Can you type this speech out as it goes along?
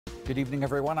Good evening,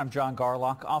 everyone. I'm John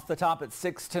Garlock. Off the top at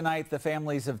 6 tonight, the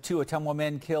families of two Ottumwa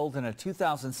men killed in a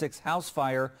 2006 house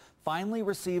fire finally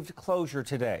received closure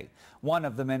today. One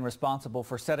of the men responsible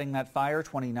for setting that fire,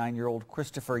 29-year-old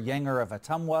Christopher Yenger of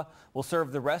Ottumwa, will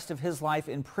serve the rest of his life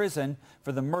in prison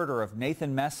for the murder of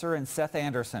Nathan Messer and Seth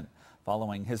Anderson.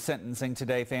 Following his sentencing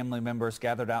today, family members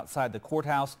gathered outside the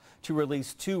courthouse to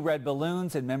release 2 red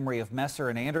balloons in memory of Messer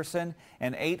and Anderson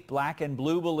and 8 black and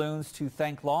blue balloons to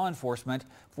thank law enforcement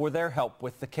for their help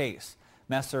with the case.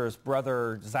 Messer's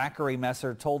brother, Zachary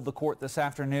Messer, told the court this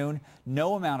afternoon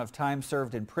no amount of time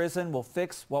served in prison will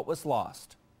fix what was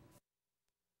lost.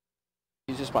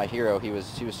 He's just my hero. He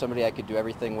was somebody I could do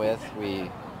everything with.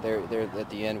 There at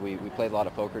the end, we played a lot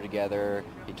of poker together.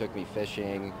 He took me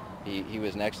fishing. He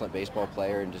was an excellent baseball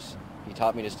player, and he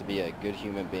taught me just to be a good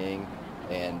human being,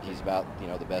 and he's about,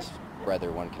 the best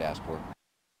brother one could ask for.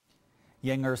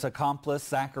 Yenger's accomplice,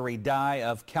 Zachary Dye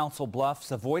of Council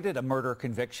Bluffs, avoided a murder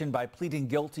conviction by pleading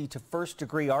guilty to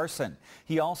first-degree arson.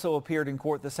 He also appeared in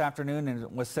court this afternoon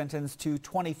and was sentenced to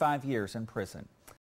 25 years in prison.